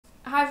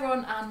Hi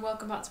everyone and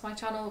welcome back to my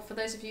channel. For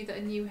those of you that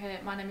are new here,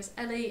 my name is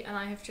Ellie and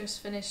I have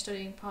just finished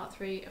studying part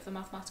 3 of the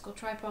Mathematical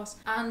Tripos,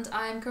 and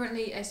I'm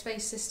currently a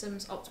Space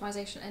Systems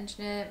Optimization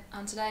Engineer,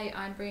 and today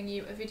I'm bringing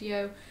you a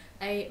video,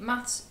 a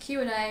maths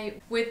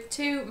Q&A with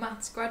two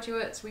maths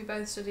graduates. We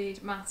both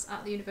studied maths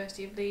at the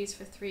University of Leeds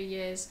for 3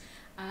 years,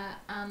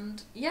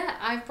 and yeah,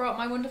 I've brought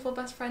my wonderful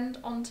best friend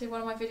onto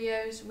one of my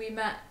videos. We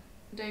met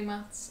doing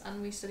maths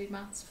and we studied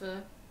maths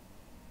for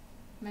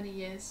many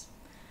years.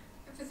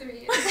 For 3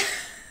 years.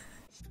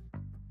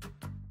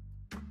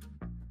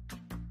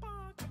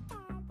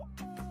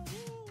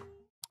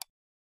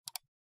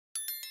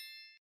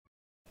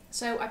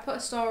 So I put a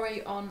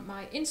story on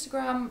my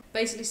Instagram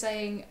basically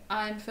saying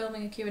I'm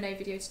filming a Q&A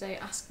video today,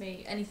 ask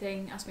me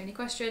anything, ask me any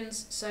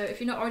questions. So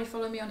if you're not already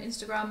following me on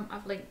Instagram,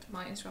 I've linked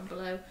my Instagram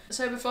below.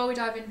 So before we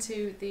dive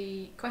into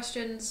the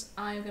questions,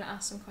 I'm going to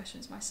ask some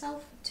questions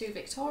myself to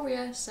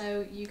Victoria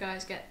so you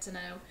guys get to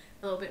know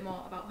a little bit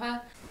more about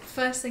her.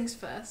 First things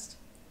first,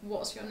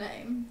 what's your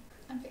name?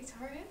 I'm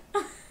Victoria.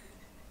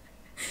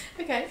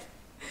 Okay,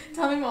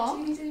 tell me more.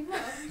 Do you need any more?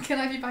 Can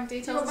I have your bank Do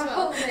you details want as my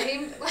well? whole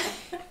name?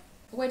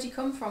 Where do you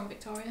come from,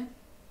 Victoria?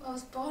 Well, I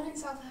was born in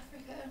South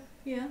Africa,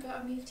 Yeah. but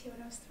I moved here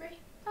when I was 3.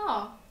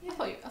 Oh, Yeah. I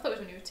thought it was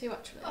when you were 2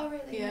 actually. Oh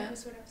really? Yeah. No, it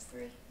was when I was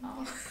 3.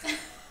 Oh.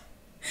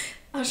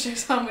 That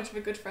shows how much of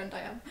a good friend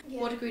I am.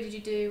 Yeah. What degree did you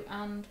do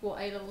and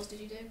what A-levels did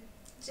you do?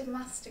 I did a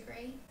maths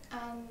degree,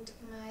 and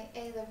my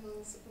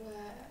A-levels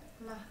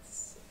were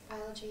maths,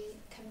 biology,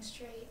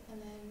 chemistry, and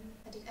then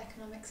I did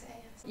economics at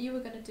AS. You were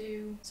going to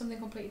do something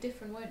completely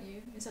different, weren't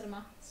you, instead of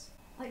maths?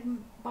 Like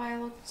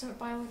biology?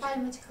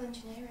 Biomedical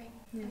engineering.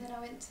 Yeah. And then I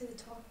went to the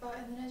talk about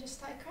it, and then I just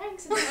started crying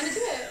because I didn't want to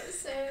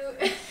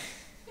do it.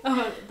 So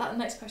Oh, that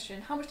next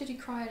question. How much did you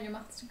cry on your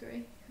maths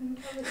degree?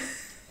 probably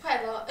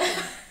quite a lot.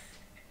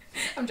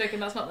 I'm joking,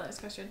 that's not the next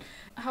question.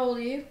 How old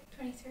are you?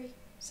 23.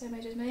 Same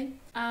age as me.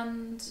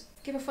 And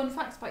give a fun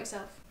fact about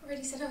yourself.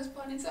 Already said I was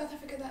born in South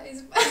Africa. That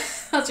is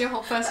That's your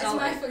whole that's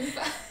personality. my fun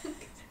fact.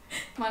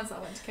 Mine's that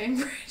I went to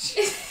Cambridge.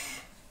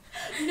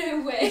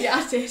 No way. Yeah,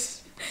 I did.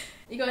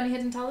 You got any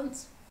hidden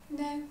talents?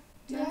 No.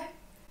 Do No. I?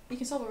 You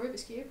can solve a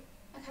Rubik's Cube.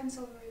 I can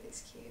solve a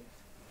Rubik's Cube.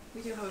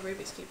 We do have a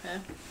Rubik's Cube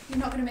here. You're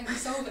not going to make me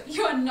solve it.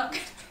 You are not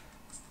going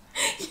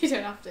to. You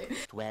don't have to.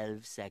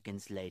 12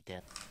 seconds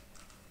later.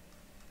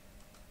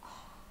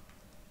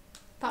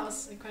 That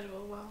was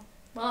incredible, wow.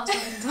 Well,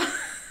 that's something.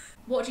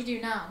 What do you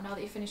do now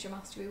that you finished your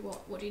maths degree?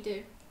 What do you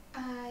do?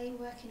 I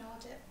work in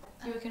audit.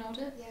 You work in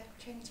audit? Yeah,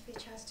 training to be a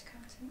chartered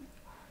accountant.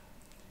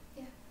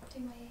 Yeah,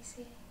 doing my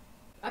ACA.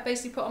 I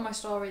basically put on my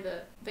story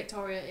that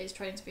Victoria is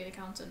training to be an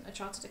accountant, a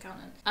chartered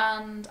accountant.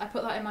 And I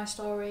put that in my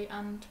story,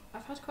 and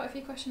I've had quite a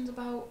few questions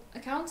about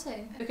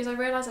accounting. Because I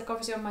realised, like,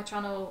 obviously on my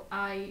channel,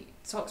 I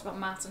talked about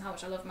maths and how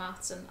much I love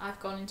maths, and I've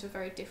gone into a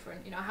very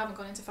different, I haven't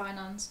gone into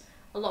finance.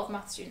 A lot of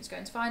maths students go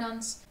into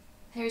finance.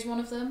 Here is one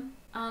of them,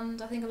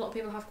 and I think a lot of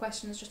people have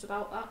questions just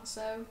about that,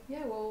 so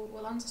yeah,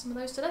 we'll answer some of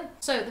those today.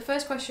 So the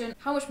first question,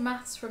 how much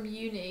maths from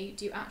uni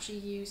do you actually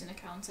use in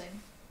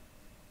accounting?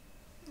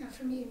 No,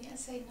 from uni, I'd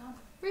say none.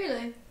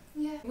 Really?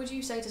 Yeah. Would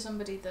you say to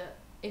somebody that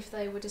if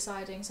they were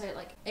deciding, say at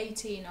like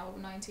 18 or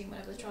 19,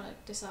 whenever they're trying to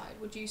decide,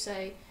 would you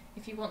say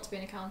if you want to be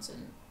an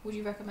accountant, would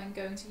you recommend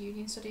going to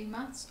uni and studying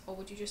maths, or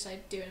would you just say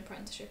do an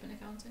apprenticeship in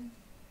accounting?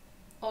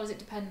 Or does it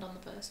depend on the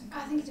person?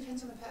 I think it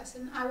depends on the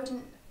person. I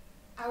wouldn't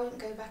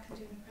go back and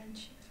do an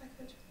apprenticeship if I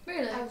could.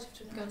 Really? I would have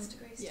done a Gone- maths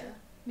degree still. Yeah,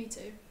 me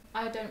too.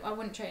 I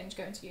wouldn't change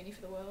going to uni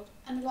for the world.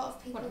 And a lot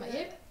of people What about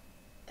that,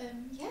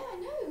 yeah, I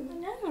know.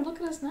 I know, look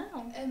at us now.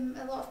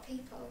 A lot of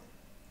people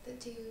that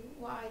do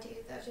what I do,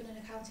 that have done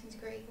an accounting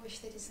degree, wish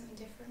they did something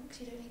different because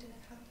you don't need an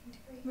accounting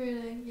degree.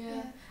 Really?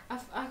 Yeah.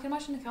 I can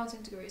imagine an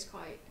accounting degree is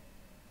quite,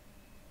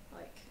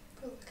 like,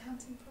 Full of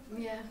accounting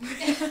probably.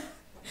 yeah.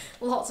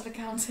 Lots of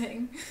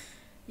accounting.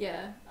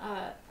 Yeah.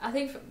 I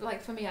think,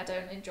 for me, I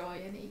don't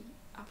enjoy any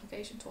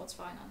application towards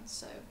finance,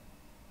 so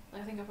I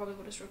think I probably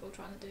would have struggled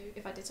trying to do,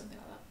 if I did something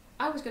like that.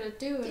 I was going to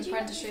do an Did you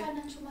not do apprenticeship.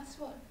 financial maths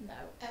 1? No.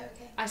 Oh,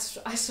 okay.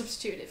 I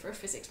substituted it for a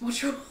physics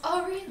module.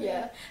 Oh, really?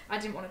 Yeah. I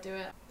didn't want to do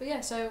it. But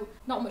yeah, so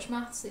not much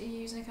maths that you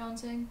use in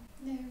accounting.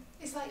 No,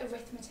 it's like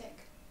arithmetic.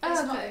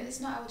 Oh, okay. It's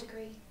not our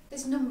degree.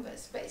 There's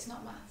numbers, but it's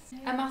not maths.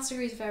 A maths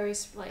degree is very,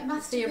 like, a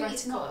maths degree theoretical.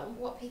 is not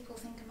what people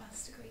think a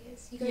maths degree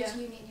is. You go Yeah. to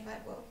uni and you're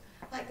like, well,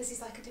 like this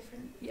is like a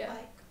different, Yeah.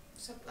 like,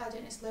 I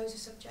don't know, it's loads of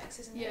subjects,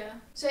 isn't it? Yeah.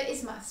 So it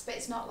is maths, but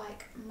it's not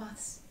like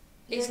maths.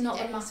 You It's don't not need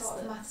the any maths sort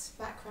of that- maths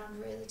background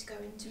really to go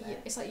into Yeah,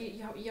 it. it's like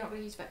you're not going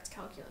to use vector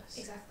calculus.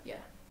 Exactly. Yeah.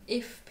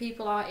 If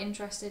people are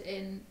interested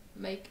in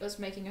us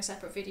making a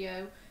separate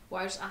video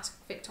where I just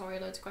ask Victoria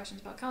loads of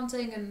questions about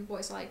counting and what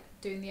it's like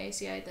doing the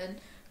ACA, then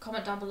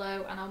comment down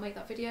below and I'll make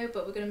that video,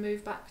 but we're going to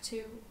move back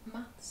to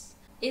maths.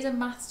 Is a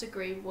maths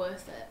degree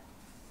worth it?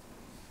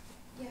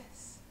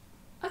 Yes.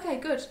 Okay,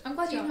 good. I'm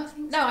glad Do you you're... not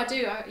think No, so? I do,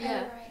 yeah.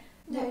 Oh, right.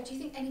 No, What? do you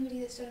think anybody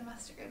that's done a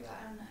maths degree would be like,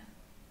 oh no,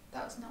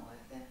 that was not worth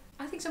it?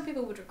 I think some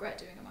people would regret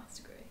doing a maths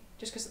degree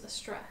just because of the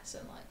stress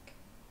and like...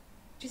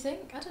 Do you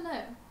think? I don't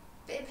know.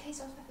 But it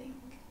pays off, I think.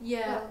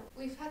 Yeah. Well,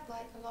 we've had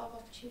like a lot of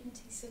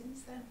opportunities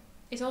since then.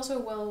 It's also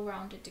a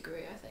well-rounded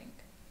degree, I think.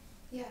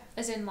 Yeah.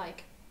 As in,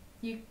 like,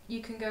 you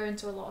can go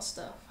into a lot of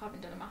stuff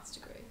having done a maths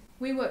degree.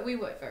 We work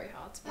very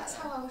hard. That's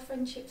how our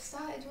friendship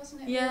started,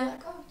 wasn't it? Yeah. We were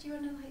like, oh, do you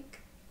want to like?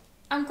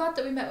 I'm glad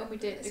that we met when we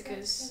did, let's work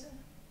because together?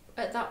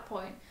 at that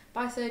point,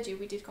 by third year,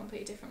 we did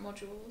completely different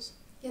modules.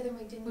 Yeah, then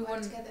we didn't we work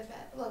wouldn't- together,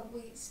 but well,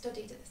 we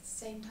studied at the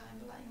same time,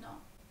 but like not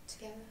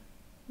together.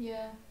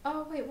 Yeah.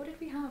 Oh wait, what did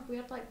we have? We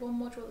had like one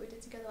module that we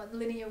did together, like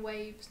linear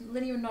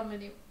and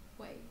non-linear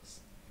waves.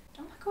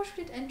 Oh my gosh,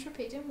 we did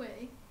entropy, didn't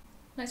we?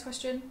 Next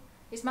question: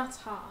 is maths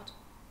hard?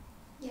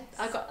 Yes.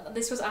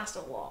 This was asked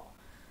a lot.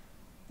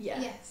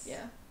 Yeah. Yes.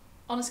 Yeah.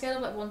 On a scale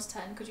of like 1 to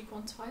 10, could you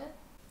quantify it?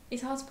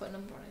 It's hard to put a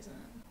number on, isn't it?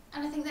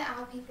 And I think there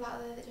are people out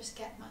there that just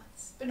get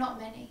maths, but not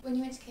many. When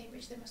you went to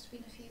Cambridge, there must have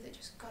been a few that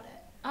just got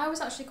it. I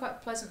was actually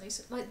quite pleasantly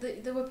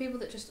there were people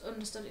that just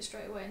understood it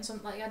straight away, and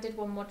some, like, I did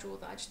one module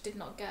that I just did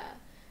not get,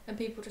 and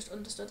people just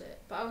understood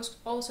it. But I was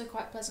also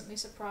quite pleasantly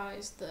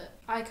surprised that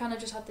I kind of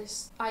just had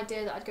this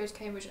idea that I'd go to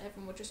Cambridge and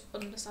everyone would just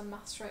understand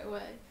maths straight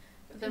away.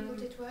 But people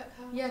did work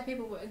hard. Yeah,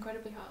 people worked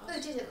incredibly hard. Well,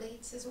 they did at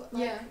Leeds as well.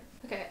 Like, Yeah.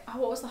 Okay.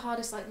 What was the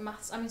hardest like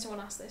maths? I mean,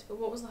 someone asked this, but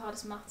what was the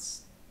hardest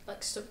maths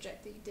like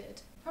subject that you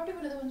did? Probably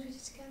one of the ones we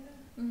did together.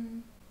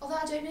 Mm. Although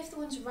I don't know if the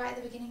ones right at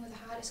the beginning were the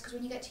hardest, because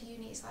when you get to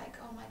uni, it's like,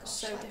 oh my gosh,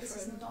 So like, this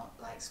is different. not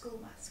like school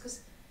maths. Because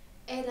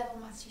A-level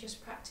maths, you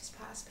just practice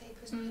past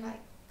papers and you're like,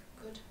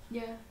 good.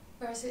 Yeah.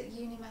 Whereas at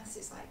uni maths,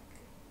 it's like,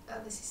 oh,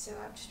 this is so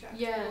abstract.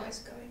 Yeah. What is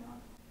going on?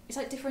 It's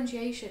like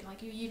differentiation.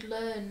 Like you'd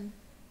learn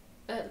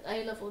at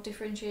A-level,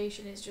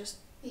 differentiation is just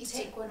You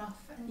take one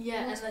off and Yeah,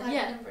 you and then- multiply the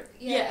yeah.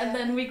 number. and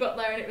then we got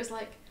there and it was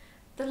like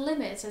the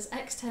limit as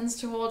x tends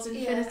towards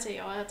infinity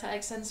or to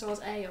x tends towards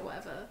a or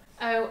whatever.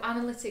 Oh,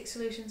 analytic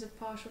solutions of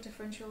partial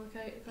differential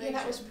equations. Yeah,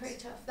 that was pretty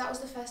tough. That was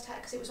the first time,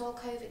 because it was all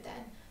COVID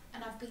then,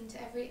 and I went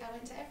to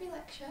every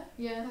lecture.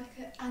 Yeah.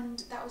 And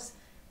that was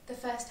the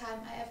first time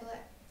I ever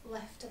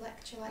left a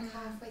lecture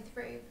halfway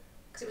through,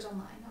 because it was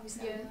online,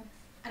 obviously. Yeah.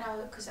 And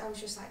because I was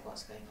just like,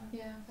 what's going on?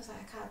 Yeah. I was like,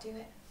 I can't do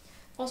it.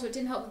 Also, it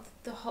didn't help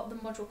that the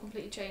module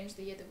completely changed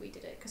the year that we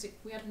did it, because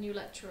we had a new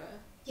lecturer.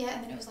 Yeah,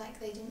 and then it was like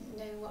they didn't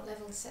know what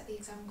level to set the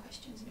exam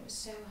questions, and it was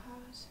so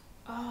hard.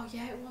 Oh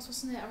yeah, it was,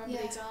 wasn't it? I remember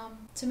Yeah. the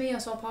exam. To me, I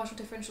saw partial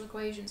differential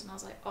equations and I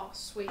was like, oh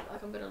sweet,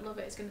 like I'm gonna love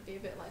it. It's gonna be a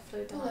bit like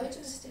fluid Well, dynamics.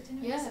 loads of us did,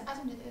 didn't we? Yeah.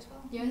 Adam did it as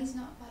well. Yeah. He's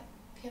not like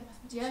pure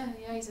mathematician.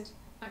 Yeah, he's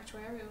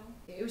actuarial.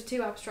 It was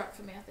too abstract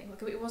for me, I think.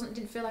 Like it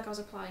didn't feel like I was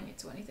applying it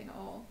to anything at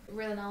all.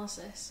 Real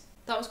analysis.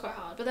 That was quite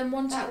hard. But then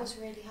That was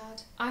really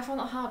hard. I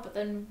found that hard, but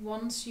then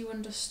once you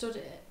understood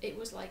it, it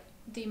was like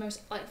the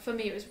most, like for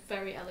me it was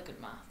very elegant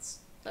maths.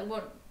 Like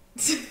what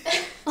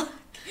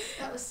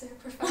That was so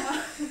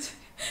profound.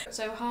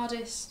 So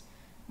hardest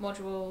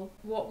module,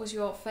 what was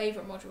your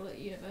favourite module at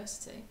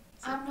university?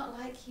 I'm not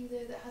like you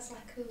though, that has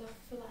like a love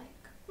for like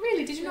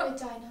Really? Did you not?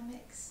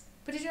 dynamics.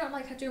 But did you not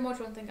like do a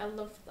module and think I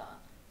loved that?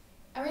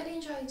 I really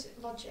enjoyed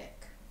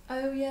logic.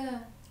 Oh yeah.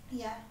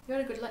 Yeah, You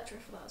had a good lecturer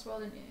for that as well,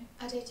 didn't you?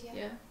 I did. Yeah,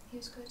 Yeah. he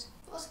was good.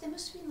 But also, there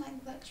must have been like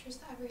lecturers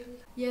that I really.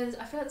 Yeah,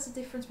 I feel like there's a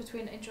difference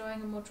between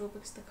enjoying a module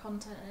because of the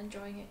content and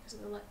enjoying it because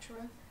of the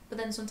lecturer. But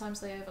then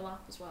sometimes they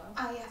overlap as well.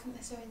 Oh yeah, I think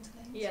they're so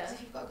interlinked. Yeah. Because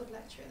if you've got a good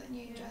lecturer, then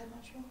you enjoy Yeah.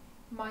 the module.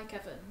 Mike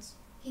Evans.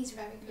 He's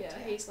very good. Yeah,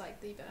 he's like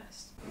the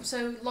best.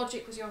 So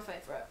logic was your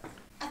favourite?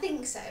 I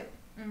think so.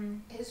 Mm.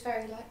 It was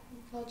very like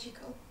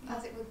logical,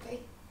 as it would be.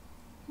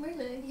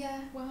 Really?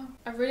 Yeah. Wow.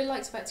 I really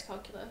liked vector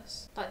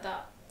calculus. Like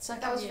that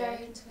second That was year.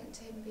 very interlinked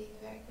to him being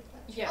a very good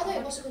lecturer. Yeah, Although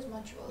it logic- was a good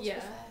module, to Yeah. be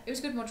fair. It was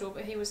a good module,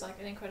 but he was like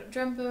an incredible. Do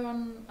you remember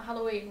on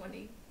Halloween when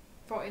he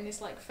brought in this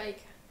like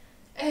fake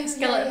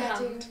skeleton I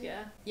hand? do.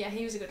 Yeah,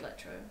 he was a good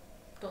lecturer.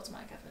 Dr.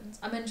 Mike Evans.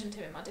 I mentioned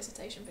him in my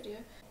dissertation video.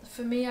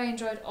 For me, I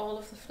enjoyed all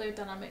of the fluid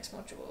dynamics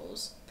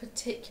modules,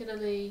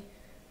 particularly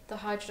the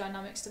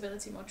hydrodynamic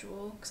stability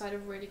module, because I had a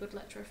really good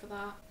lecturer for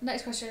that.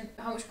 Next question,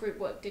 how much group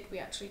work did we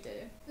actually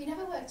do? We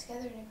never worked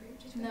together in a group,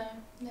 did we? No.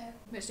 No.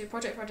 We had to do a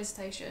project for our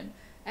dissertation.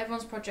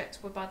 Everyone's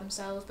projects were by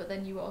themselves, but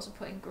then you were also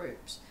put in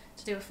groups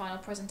to do a final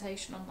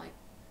presentation on like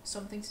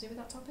something to do with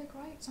that topic,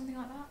 right? Something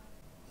like that?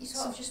 You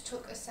sort of just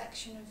took a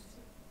section of,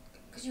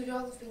 because you would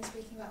all have been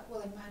speaking about,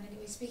 well in mine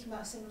anyway, speaking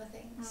about similar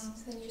things. Mm.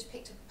 So then you just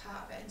picked up a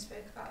part of it and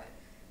spoke about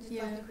it. Did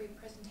Yeah. like a group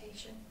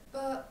presentation.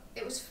 But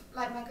it was,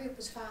 like my group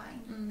was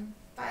fine. Mm.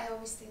 But I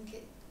always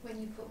think when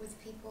you put with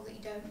people that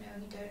you don't know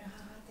and you don't know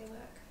how hard they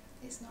work,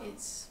 it's not.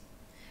 It's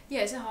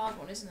a hard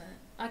one, isn't it?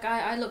 Like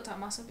I looked at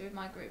massively with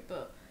my group,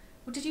 but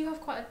did you have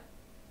quite a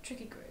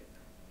tricky group?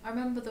 I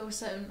remember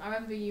I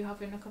remember you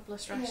having a couple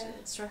of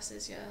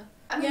stresses, yeah.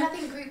 I mean, Yeah. I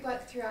think group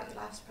work throughout your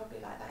life's probably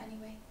like that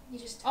anyway. You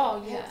just Oh,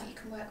 hope yeah. that you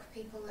can work with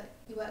people that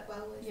you work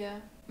well with. Yeah.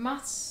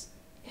 Maths,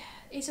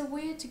 it's a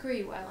weird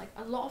degree where like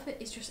a lot of it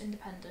is just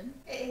independent.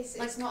 It is.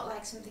 Like- It's not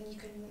like something you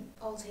can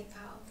all take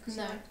part of because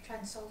No. you're like trying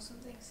to solve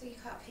something, so you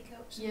can't pick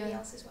up somebody Yeah.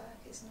 else's work.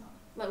 It's not.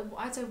 Like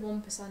I'd say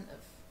 1% of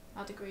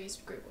our degree is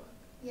group work.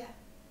 Yeah.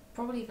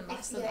 Probably even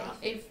less than that.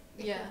 If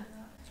Yeah. you're not.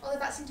 Although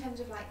that's in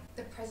terms of like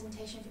the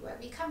presentation of your work,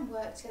 but you can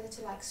work together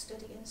to like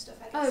study and stuff.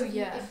 I guess. Oh, If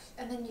you- yeah.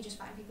 and then you just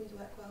find people you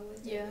work well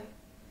with. don't Yeah. you?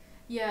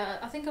 Yeah,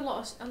 I think a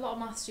lot of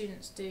math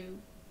students do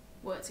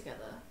work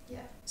together. Yeah.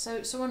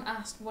 So someone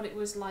asked what it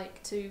was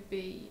like to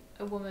be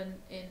a woman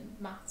in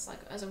maths, like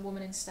as a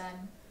woman in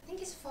STEM. I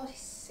think it's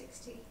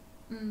 40-60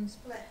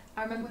 split.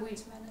 I remember women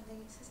to men at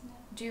least, isn't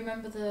it? Do you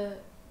remember the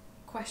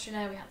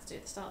questionnaire we had to do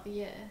at the start of the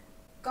year?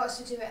 Got us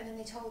to do it and then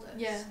they told us.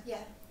 Yeah.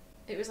 Yeah.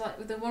 It was like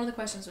one of the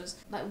questions was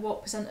like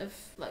what % of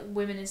like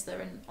women is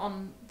there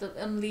on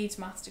Leeds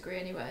maths degree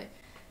anyway,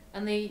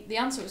 and the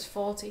answer was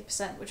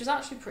 40%, which is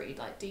actually pretty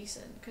like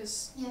decent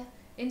because Yeah.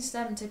 in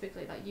STEM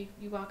typically like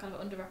you are kind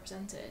of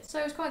underrepresented, so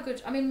it was quite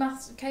good. I mean,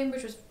 maths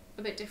Cambridge was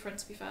a bit different,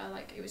 to be fair.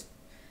 Like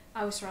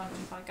I was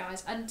surrounded by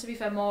guys, and to be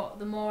fair,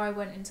 the more I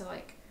went into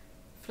like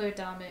fluid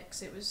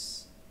dynamics,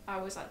 I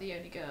was like the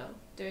only girl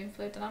doing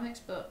fluid dynamics.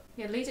 But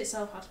yeah, Leeds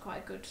itself had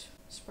quite a good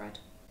spread.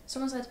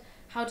 Someone said,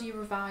 how do you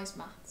revise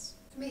maths?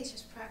 For me, it's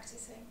just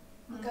practicing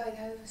and going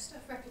over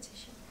stuff,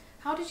 repetition.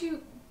 How did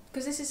you,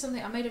 because this is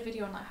something, I made a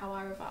video on like how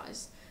I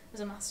revised as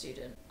a maths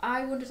student.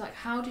 I wondered like,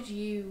 how did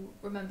you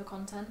remember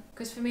content?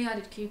 Because for me, I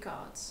did cue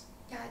cards.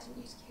 Yeah, I didn't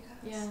use cue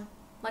cards. Yeah.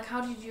 Like,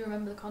 how did you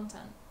remember the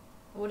content?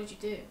 Or what did you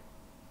do?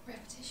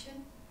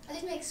 Repetition. I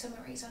did make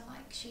summaries on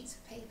like sheets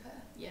of paper.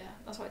 Yeah,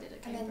 that's what I did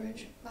at And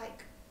Cambridge. then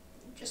like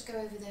just go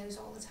over those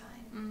all the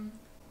time.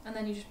 And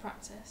then you just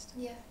practiced.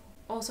 Yeah.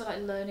 Also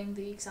like learning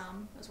the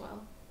exam as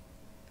well.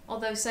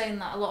 Although saying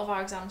that, a lot of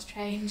our exams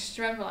changed.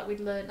 Do you remember like we'd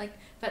learn, like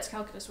vector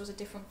calculus was a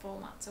different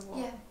format to what?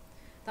 Yeah.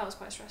 That was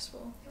quite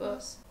stressful. It But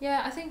was.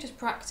 yeah, I think just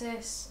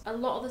practice. A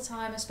lot of the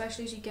time,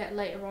 especially as you get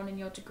later on in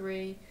your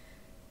degree,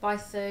 by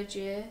third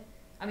year,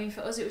 I mean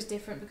for us it was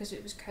different because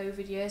it was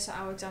COVID year, so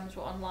our exams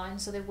were online,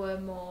 so they were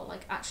more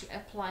like actually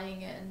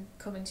applying it and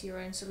coming to your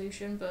own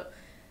solution. But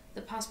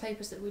the past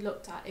papers that we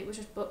looked at, it was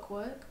just book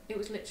work. It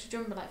was literally, do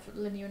you remember like for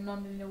linear and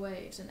non-linear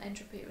waves and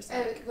entropy? It was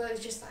like... well, it was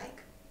just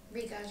like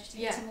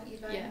regurgitating what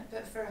you'd learned. Yeah.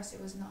 But for us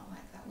it was not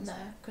like that, was No,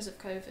 it? because of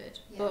COVID.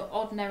 Yeah. But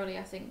ordinarily,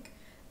 I think,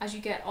 as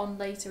you get on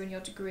later in your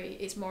degree,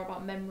 it's more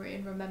about memory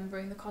and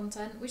remembering the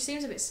content, which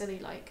seems a bit silly.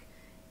 Like,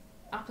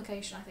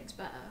 application, I think, is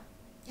better.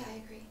 Yeah, I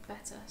agree.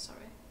 Better,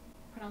 sorry.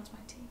 Pronounce my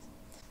T's.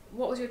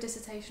 What was your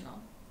dissertation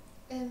on?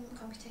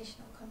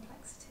 Computational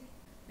complexity.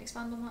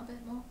 Expand on that a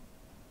bit more.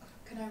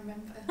 Can I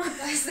remember?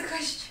 That's the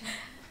question.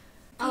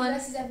 P Alan,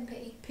 versus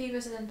NP. P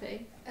versus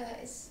NP.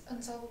 It's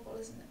unsolvable,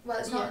 isn't it? Well,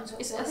 it's not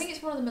unsolvable. I think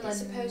it's one of the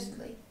It's millennium.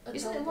 supposedly unsolvable.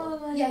 Isn't it one of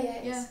the Yeah,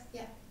 millennium? yeah, it is.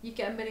 Yeah. You'd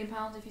get £1 million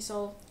if you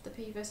solved the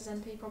P versus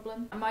NP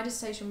problem. And my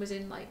dissertation was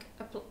in like,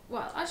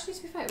 well, actually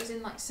to be fair, it was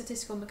in like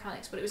statistical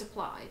mechanics, but it was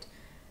applied.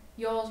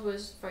 Yours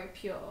was very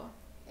pure.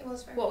 It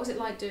was very. What was it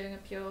like doing a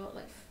pure,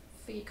 like,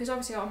 for you? Because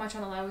obviously on my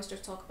channel I always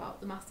just talk about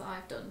the math that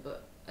I've done,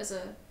 but as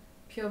a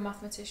pure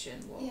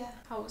mathematician,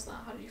 how was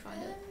that? How did you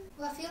find it?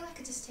 Well, I feel like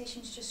a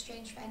dissertation is just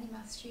strange for any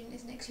math student,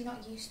 isn't it? Because you're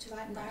not used to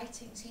like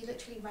writing, so you're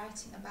literally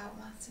writing about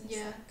maths, and it's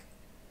like.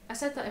 I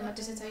said that in my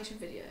dissertation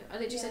video. I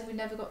literally said we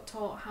never got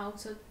taught how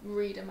to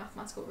read a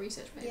mathematical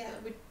research paper.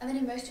 Yeah. And then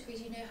in most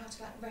degrees you know how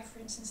to like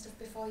reference and stuff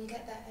before you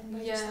get there, and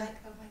we're just like,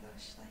 oh my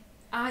gosh,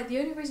 like. The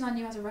only reason I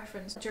knew how to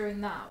reference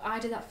during that, I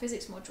did that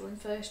physics module in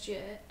first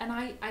year, and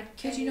I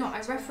kid you not, I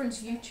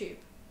referenced YouTube.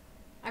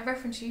 I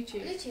referenced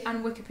YouTube Did you?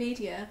 and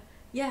Wikipedia.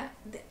 Yeah,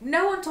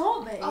 no one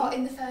taught me. Oh,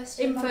 in the first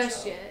year. In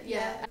first year,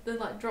 yeah. The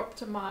like drop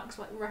to marks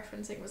like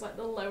referencing was like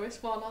the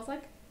lowest one. I was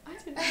like, I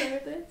didn't know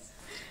this.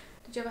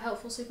 Did you have a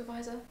helpful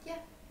supervisor? Yeah,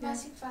 my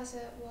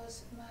supervisor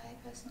was my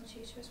personal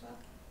tutor as well.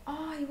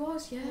 Oh, he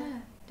was, yeah.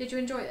 Did you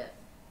enjoy it,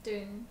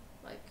 doing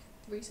like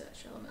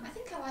research elements? I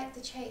think I liked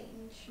the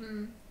change,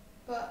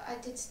 but I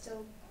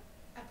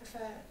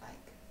prefer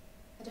like,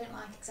 I don't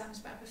like exams,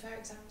 but I prefer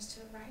exams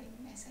to writing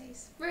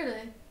essays.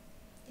 Really?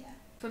 Yeah.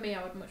 For me,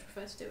 I would much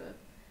prefer to do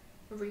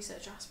a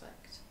research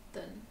aspect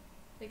than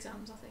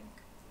exams, I think.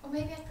 Or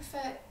maybe I'd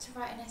prefer to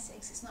write an essay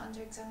because it's not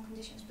under exam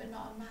conditions, but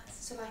not on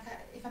maths. So like,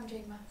 if I'm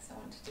doing maths, I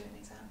want to do an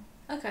exam.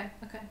 Okay.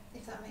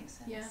 If that makes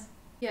sense. Yeah.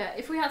 Yeah,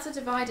 if we had to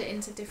divide it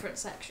into different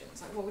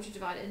sections, like what would you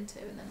divide it into,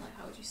 and then like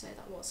how would you say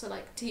that was? So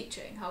like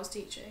teaching, how's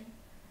teaching?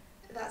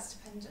 That's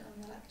dependent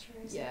on the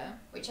lecturers. Yeah.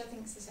 Which I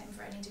think is the same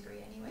for any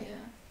degree anyway.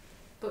 Yeah.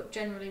 But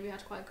generally we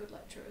had quite good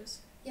lecturers.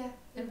 Yeah.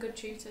 And good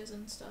tutors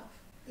and stuff.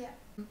 Yeah.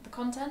 The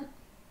content?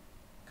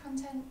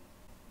 Content,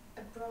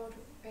 a broad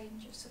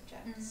range of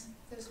subjects.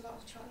 There was a lot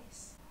of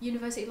choice.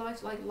 University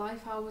life, like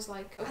life, how was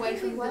like away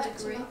from the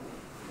degree?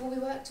 Well, we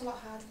worked a lot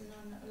harder than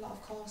on a lot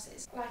of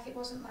courses. Like, it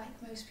wasn't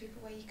like most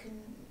people where you can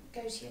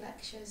go to your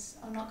lectures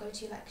or not go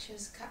to your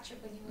lectures, catch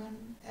up when you want,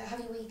 have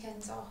your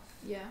weekends off.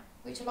 Yeah.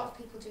 Which a lot of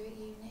people do at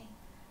uni.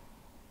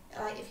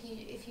 Like,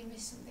 if you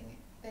miss something,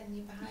 then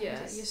you're behind. Yeah,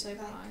 you're so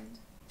behind.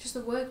 Just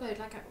the workload,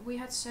 like we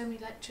had so many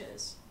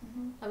lectures,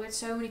 like we had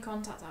so many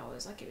contact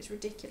hours, like it was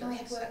ridiculous. And we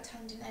had work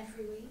turned in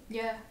every week.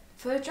 Yeah.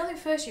 I think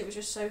first year was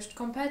just so,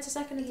 compared to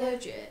second and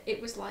third year, it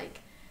was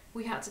like,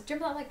 we had to, do you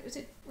remember that,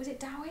 like, was it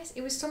DAWIS?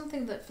 It was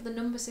something that for the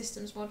number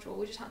systems module,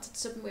 we just had to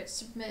submit.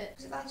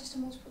 Was it like just a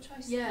multiple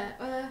choice?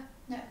 Yeah,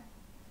 no.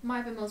 Might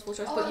have been multiple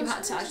choice, but you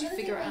had to actually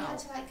figure it out. You had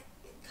to like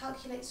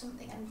calculate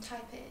something and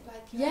type it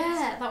like.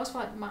 Yeah, that was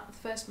like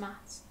first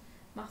math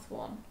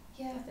 1.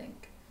 Yeah. I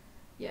think.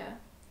 Yeah.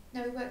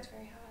 No, we worked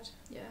very hard.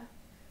 Yeah.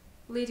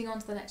 Leading on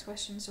to the next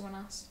question, someone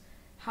asked,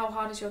 how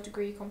hard is your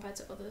degree compared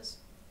to others?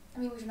 I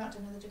mean, we've not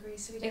done other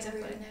degrees, so we don't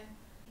really know.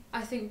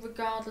 I think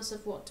regardless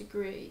of what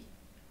degree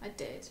I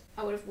did,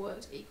 I would have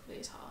worked equally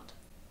as hard.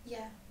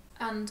 Yeah.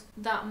 And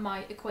that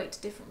might equate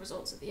to different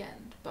results at the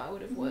end, but I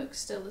would have worked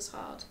still as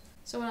hard.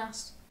 Someone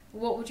asked,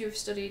 what would you have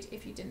studied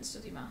if you didn't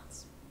study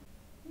maths?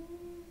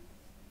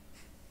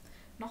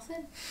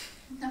 Nothing.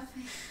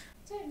 Nothing.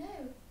 I don't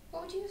know.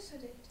 What would you have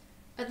studied?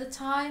 At the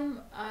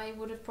time, I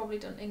would have probably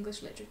done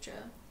English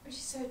literature. Which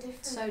is so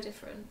different. So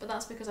different, but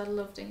that's because I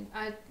loved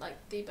I had like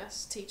the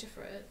best teacher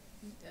for it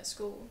at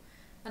school,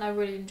 and I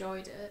really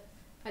enjoyed it.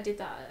 I did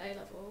that at A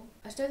level.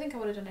 I still think I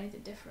would have done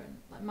anything different.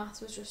 Like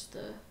maths was just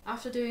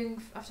after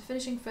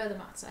finishing further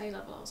maths at A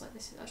level, I was like, I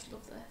just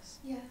love this.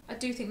 Yeah. I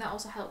do think that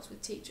also helps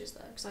with teachers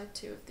though, because I had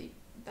 2 of the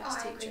best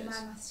I teachers. agree.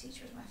 My maths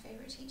teacher was my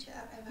favourite teacher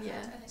I've ever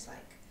had, and it's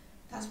like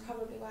that's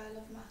probably why I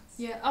love maths.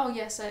 Yeah. Oh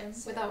yeah, same.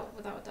 So, without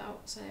a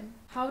doubt, same.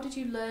 How did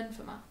you learn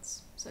for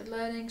maths? So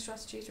learning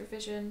strategies,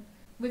 revision.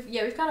 I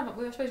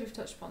suppose we've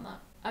touched upon that.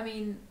 I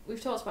mean,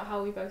 we've talked about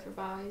how we both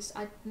revised.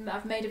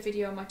 I've made a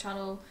video on my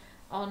channel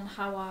on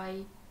how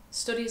I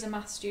study as a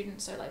maths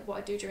student, so like what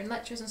I do during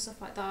lectures and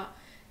stuff like that.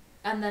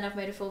 And then I've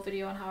made a full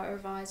video on how I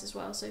revise as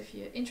well, so if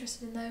you're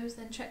interested in those,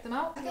 then check them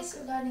out. I guess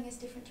learning is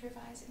different to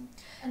revising.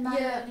 And my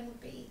learning would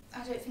be,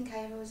 I don't think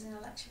I ever was in a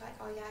lecture like,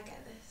 oh yeah, I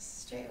get this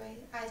straight away.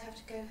 I'd have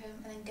to go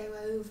home and then go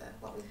over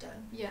what we've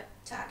done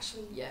to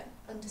actually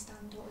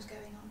understand what was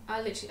going on.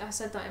 I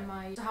said that in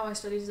how I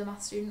studied as a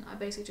maths student. I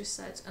basically just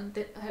said, and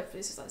hopefully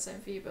this is like the same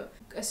for you, but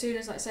as soon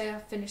as like say I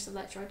finished the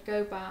lecture, I'd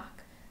go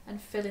back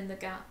and fill in the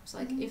gaps.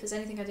 Like if there's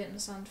anything I didn't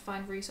understand,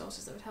 find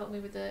resources that would help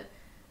me with it.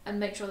 And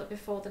make sure that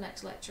before the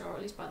next lecture, or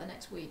at least by the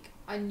next week,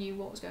 I knew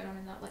what was going on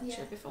in that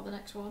lecture before the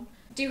next one.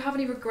 Do you have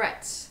any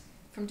regrets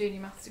from doing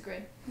your maths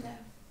degree? No.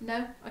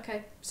 No?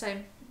 Okay,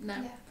 same. No.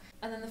 Yeah.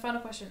 And then the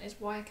final question is,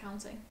 why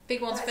accounting?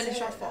 Big one to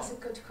finish off on. That's a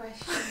good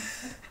question.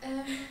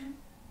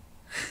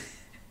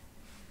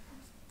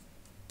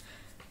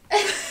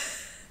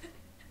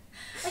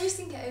 I just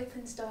think it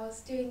opens doors.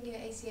 Doing your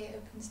ACA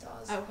opens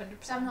doors. Oh, 100%.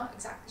 So I'm not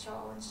exactly sure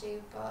what I want to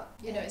do, but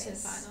you know, it's in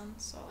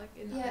finance or like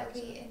in that. Yeah,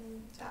 it'll be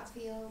in that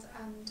field,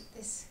 and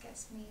this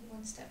gets me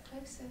one step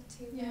closer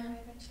to where I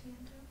eventually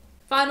end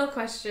up. Final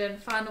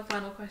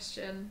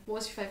question.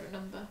 What's your favourite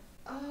number?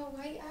 Oh,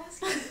 why are you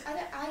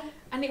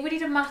asking? We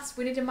need a maths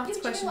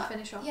question to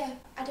finish off. Yeah,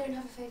 I don't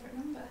have a favourite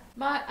number.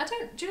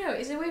 Do you know,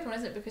 it's a weird one,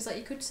 isn't it? Because like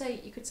you could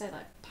say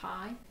like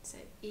pi, say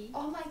E.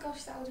 Oh my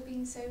gosh, that would have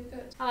been so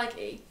good. I like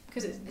E,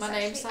 because my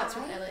name starts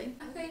with Ellie.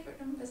 My favourite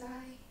number's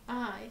I.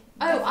 I.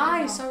 Oh,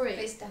 I, sorry.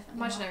 But it's definitely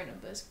imaginary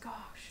numbers,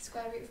 gosh.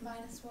 Square root of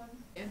 -1.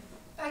 Yeah.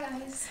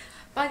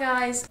 Bye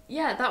guys.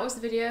 Yeah, that was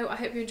the video. I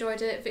hope you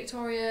enjoyed it.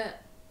 Victoria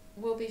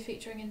will be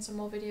featuring in some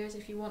more videos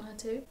if you want her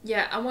to.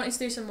 Yeah, I wanted to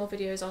do some more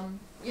videos on,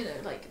 you know,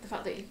 like the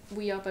fact that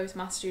we are both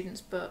maths students,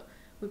 but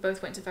we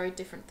both went to very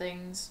different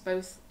things.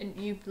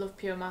 You love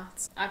pure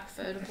maths, I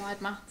preferred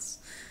applied maths.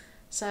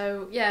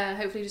 So yeah,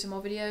 hopefully do some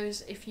more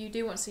videos. If you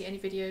do want to see any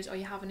videos, or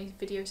you have any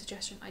video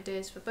suggestion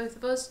ideas for both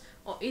of us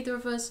or either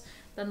of us,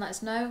 then let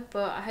us know.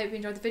 But I hope you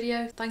enjoyed the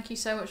video. Thank you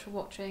so much for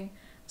watching.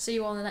 See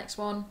you all in the next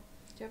one.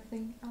 Do you have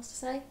anything else to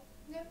say?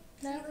 Nope.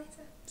 No? See you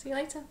later. See you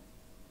later.